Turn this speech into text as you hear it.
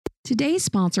Today's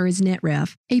sponsor is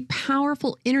NetRef, a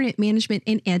powerful internet management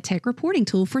and edtech reporting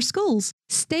tool for schools.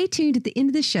 Stay tuned at the end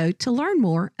of the show to learn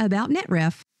more about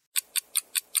NetRef.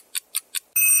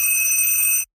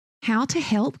 How to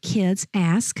help kids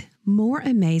ask more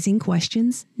amazing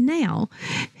questions now.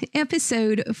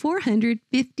 Episode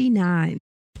 459.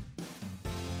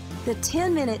 The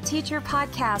 10-Minute Teacher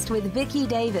Podcast with Vicki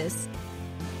Davis.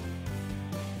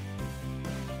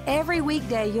 Every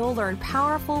weekday, you'll learn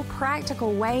powerful,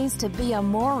 practical ways to be a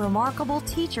more remarkable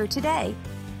teacher today.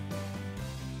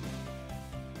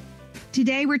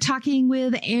 Today, we're talking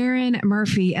with Erin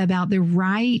Murphy about the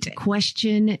right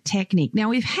question technique. Now,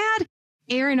 we've had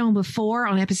Erin on before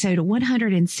on episode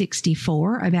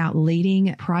 164 about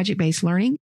leading project-based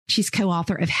learning. She's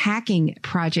co-author of Hacking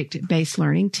Project-Based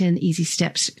Learning, 10 Easy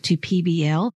Steps to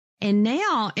PBL. And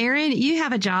now, Erin, you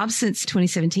have a job since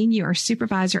 2017. You are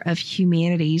supervisor of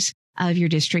humanities of your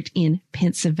district in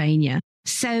Pennsylvania.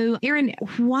 So, Erin,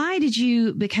 why did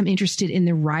you become interested in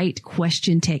the right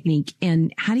question technique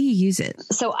and how do you use it?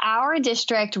 So our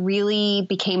district really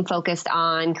became focused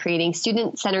on creating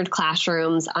student-centered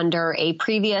classrooms under a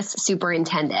previous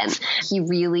superintendent. He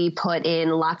really put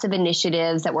in lots of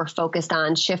initiatives that were focused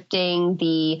on shifting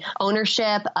the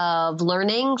ownership of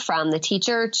learning from the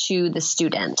teacher to the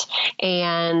student.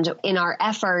 And in our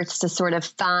efforts to sort of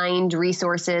find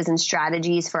resources and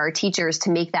strategies for our teachers to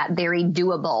make that very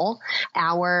doable,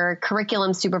 our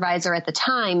curriculum supervisor at the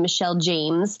time, Michelle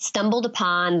James, stumbled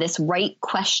upon this Right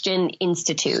Question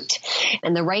Institute.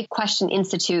 And the Right Question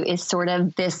Institute is sort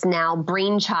of this now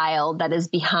brainchild that is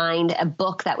behind a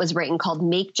book that was written called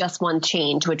Make Just One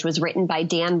Change, which was written by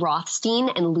Dan Rothstein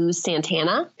and Luz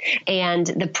Santana. And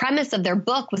the premise of their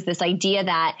book was this idea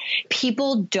that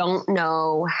people don't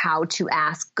know how to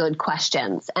ask good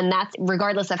questions. And that's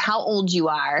regardless of how old you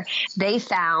are. They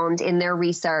found in their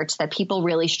research that people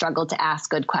really struggle to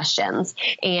ask good questions.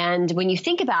 And when you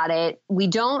think about it, we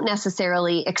don't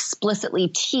necessarily explicitly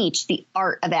teach the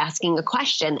art of asking a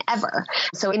question ever.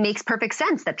 So it makes perfect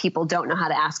sense that people don't know how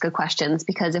to ask good questions,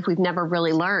 because if we've never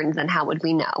really learned, then how would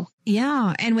we know?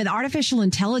 Yeah. And with artificial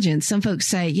intelligence, some folks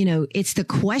say, it's the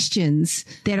questions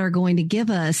that are going to give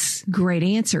us great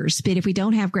answers. But if we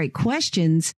don't have great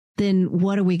questions, then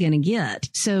what are we going to get?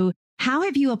 So how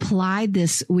have you applied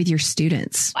this with your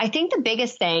students? I think the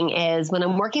biggest thing is when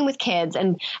I'm working with kids,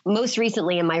 and most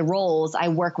recently in my roles, I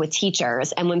work with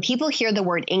teachers. And when people hear the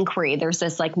word inquiry, there's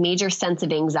this major sense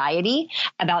of anxiety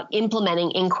about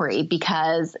implementing inquiry,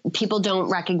 because people don't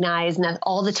recognize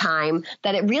all the time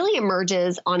that it really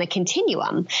emerges on a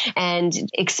continuum. And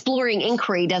exploring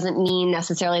inquiry doesn't mean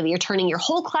necessarily that you're turning your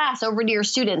whole class over to your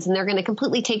students and they're going to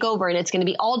completely take over and it's going to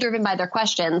be all driven by their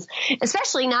questions,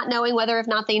 especially not knowing whether or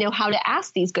not they know how to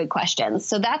ask these good questions.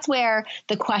 So that's where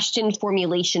the question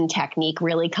formulation technique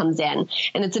really comes in.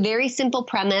 And it's a very simple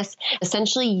premise.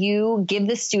 Essentially, you give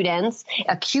the students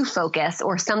a cue focus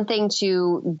or something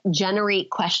to generate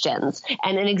questions.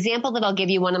 And an example that I'll give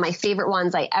you, one of my favorite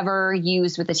ones I ever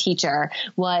used with a teacher,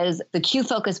 was the cue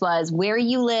focus was where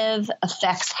you live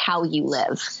affects how you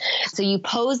live. So you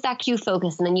pose that cue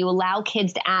focus and then you allow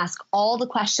kids to ask all the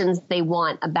questions they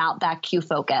want about that cue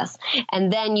focus.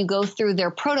 And then you go through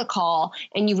their protocol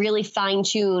and you really fine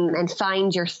tune and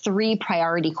find your 3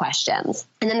 priority questions.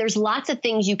 And then there's lots of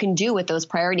things you can do with those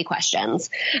priority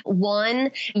questions. One,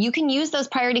 you can use those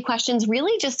priority questions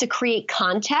really just to create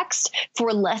context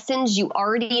for lessons you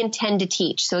already intend to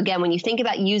teach. So again, when you think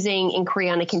about using inquiry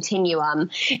on a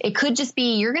continuum, it could just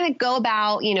be you're going to go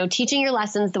about, teaching your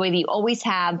lessons the way that you always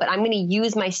have, but I'm going to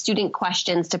use my student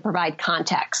questions to provide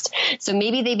context. So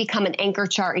maybe they become an anchor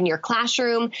chart in your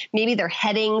classroom. Maybe they're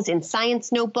headings in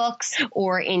science notebooks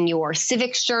or in your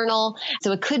civics journal.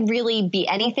 So it could really be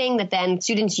anything that then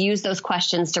students use those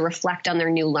questions to reflect on their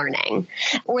new learning.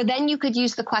 Or then you could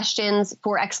use the questions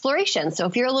for exploration. So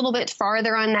if you're a little bit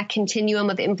farther on that continuum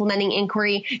of implementing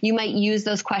inquiry, you might use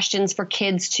those questions for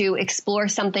kids to explore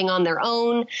something on their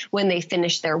own when they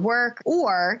finish their work.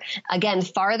 Or again,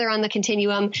 farther on the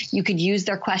continuum, you could use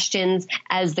their questions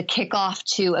as the kickoff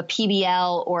to a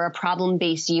PBL or a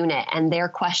problem-based unit, and their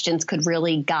questions could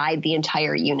really guide the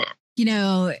entire unit.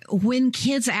 When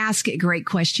kids ask great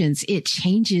questions, it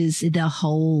changes the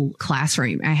whole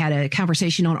classroom. I had a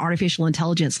conversation on artificial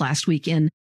intelligence last week in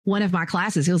one of my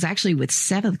classes. It was actually with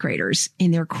 7th graders,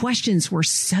 and their questions were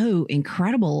so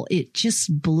incredible. It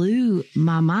just blew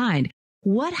my mind.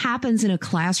 What happens in a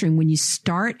classroom when you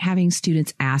start having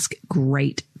students ask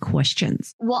great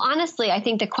questions? Well, honestly, I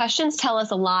think the questions tell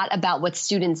us a lot about what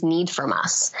students need from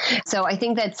us. So I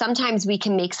think that sometimes we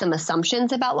can make some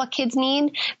assumptions about what kids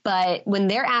need, but when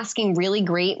they're asking really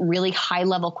great, really high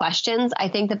level questions, I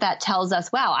think that tells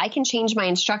us, wow, I can change my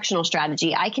instructional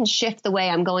strategy. I can shift the way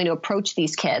I'm going to approach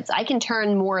these kids. I can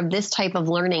turn more of this type of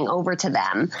learning over to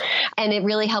them. And it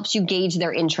really helps you gauge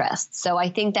their interests. So I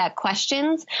think that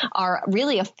questions are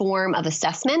really a form of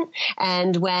assessment.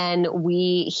 And when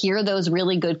we hear those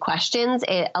really good questions,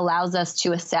 it allows us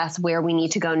to assess where we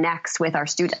need to go next with our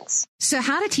students. So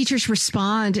how do teachers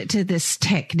respond to this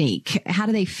technique? How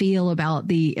do they feel about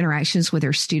the interactions with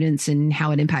their students and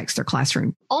how it impacts their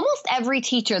classroom? Almost every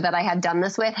teacher that I have done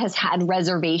this with has had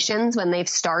reservations when they've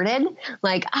started.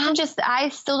 Like, I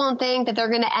still don't think that they're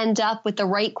going to end up with the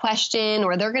right question,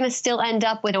 or they're going to still end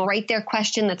up with a right there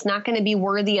question that's not going to be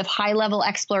worthy of high level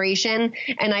exploration.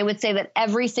 And I would say that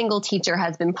every single teacher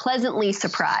has been pleasantly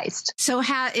surprised. So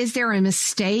is there a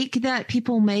mistake that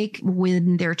people make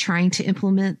when they're trying to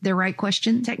implement the right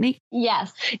question technique?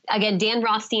 Yes. Again, Dan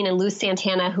Rothstein and Lou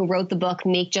Santana, who wrote the book,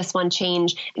 Make Just One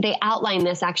Change, they outline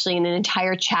this actually in an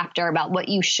entire chapter about what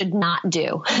you should not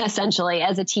do, essentially,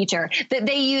 as a teacher.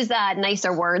 They use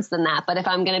nicer words than that. But if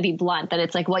I'm going to be blunt, then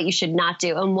it's like what you should not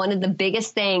do. And one of the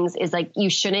biggest things is like you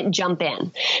shouldn't jump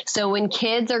in. So when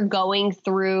kids are going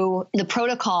through the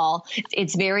protocol,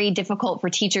 it's very difficult for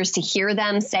teachers to hear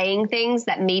them saying things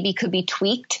that maybe could be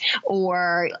tweaked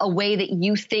or a way that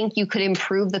you think you could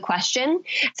improve the question.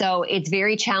 So it's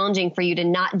very challenging for you to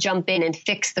not jump in and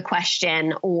fix the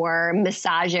question or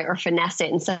massage it or finesse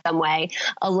it in some way.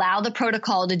 Allow the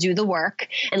protocol to do the work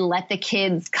and let the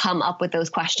kids come up with those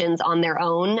questions on their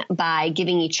own by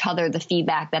giving each other the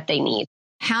feedback that they need.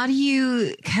 How do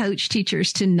you coach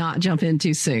teachers to not jump in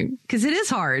too soon? Because it is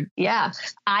hard. Yeah,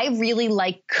 I really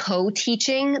like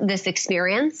co-teaching this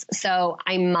experience. So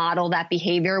I model that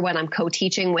behavior when I'm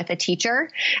co-teaching with a teacher.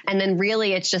 And then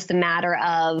really it's just a matter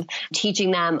of teaching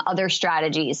them other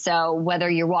strategies. So whether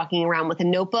you're walking around with a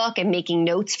notebook and making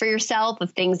notes for yourself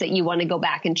of things that you want to go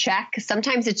back and check,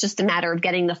 sometimes it's just a matter of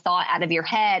getting the thought out of your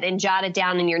head and jot it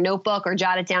down in your notebook or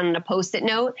jot it down in a Post-it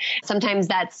note. Sometimes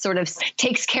that sort of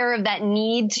takes care of that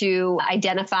need to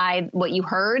identify what you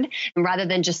heard rather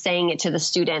than just saying it to the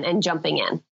student and jumping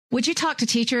in. Would you talk to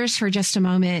teachers for just a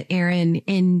moment, Erin,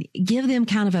 and give them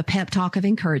kind of a pep talk of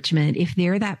encouragement if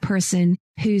they're that person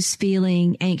who's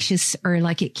feeling anxious or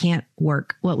like it can't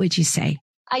work? What would you say?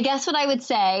 I guess what I would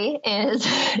say is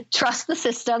trust the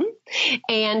system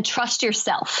and trust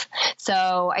yourself.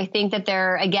 So I think that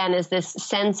there, again, is this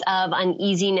sense of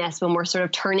uneasiness when we're sort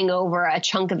of turning over a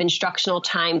chunk of instructional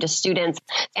time to students.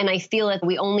 And I feel like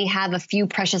we only have a few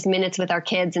precious minutes with our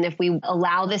kids. And if we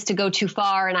allow this to go too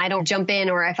far and I don't jump in,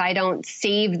 or if I don't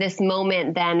save this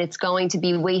moment, then it's going to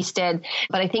be wasted.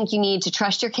 But I think you need to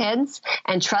trust your kids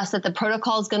and trust that the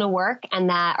protocol is going to work and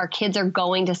that our kids are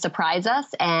going to surprise us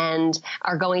and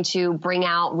are going to bring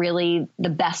out really the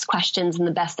best questions and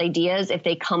the best ideas if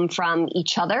they come from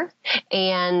each other.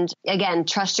 And again,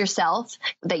 trust yourself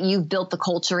that you've built the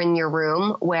culture in your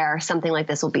room where something like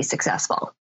this will be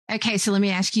successful. Okay, so let me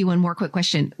ask you one more quick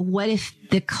question. What if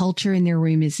the culture in their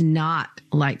room is not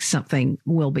like something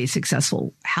will be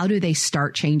successful? How do they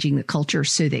start changing the culture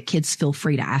so that kids feel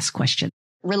free to ask questions?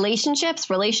 Relationships.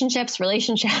 I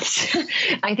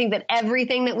think that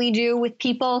everything that we do with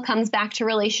people comes back to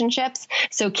relationships.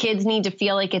 So kids need to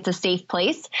feel like it's a safe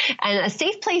place. And a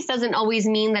safe place doesn't always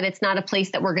mean that it's not a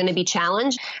place that we're going to be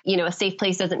challenged. You know, a safe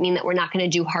place doesn't mean that we're not going to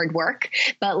do hard work,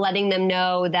 but letting them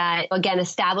know that, again,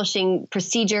 establishing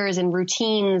procedures and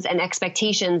routines and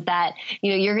expectations that,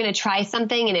 you know, you're going to try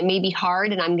something and it may be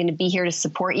hard and I'm going to be here to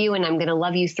support you and I'm going to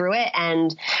love you through it.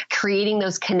 And creating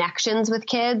those connections with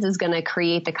kids is going to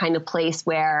create the kind of place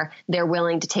where they're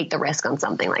willing to take the risk on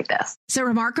something like this. So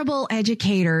remarkable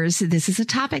educators, this is a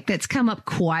topic that's come up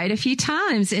quite a few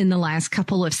times in the last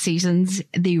couple of seasons,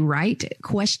 the right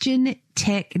question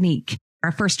technique.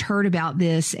 I first heard about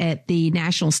this at the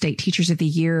National State Teachers of the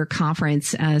Year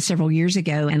conference several years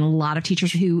ago, and a lot of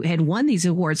teachers who had won these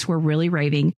awards were really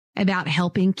raving about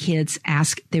helping kids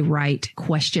ask the right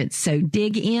questions. So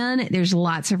dig in. There's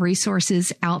lots of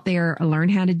resources out there. Learn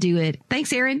how to do it.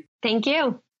 Thanks, Erin. Thank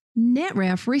you.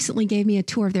 NetRef recently gave me a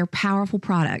tour of their powerful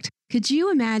product. Could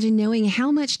you imagine knowing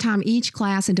how much time each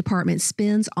class and department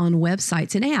spends on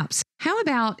websites and apps? How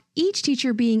about each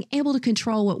teacher being able to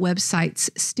control what websites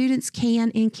students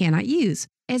can and cannot use?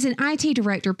 As an IT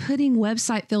director, putting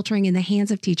website filtering in the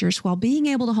hands of teachers while being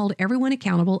able to hold everyone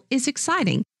accountable is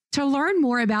exciting. To learn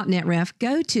more about NetRef,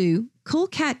 go to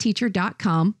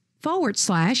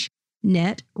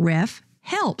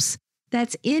coolcatteacher.com/NetRefHelps.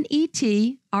 That's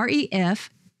NetRef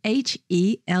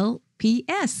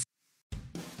HELPS.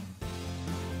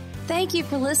 Thank you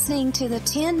for listening to the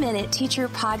 10-Minute Teacher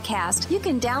Podcast. You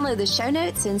can download the show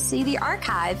notes and see the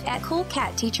archive at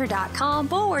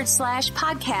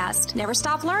coolcatteacher.com/podcast. Never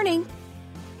stop learning.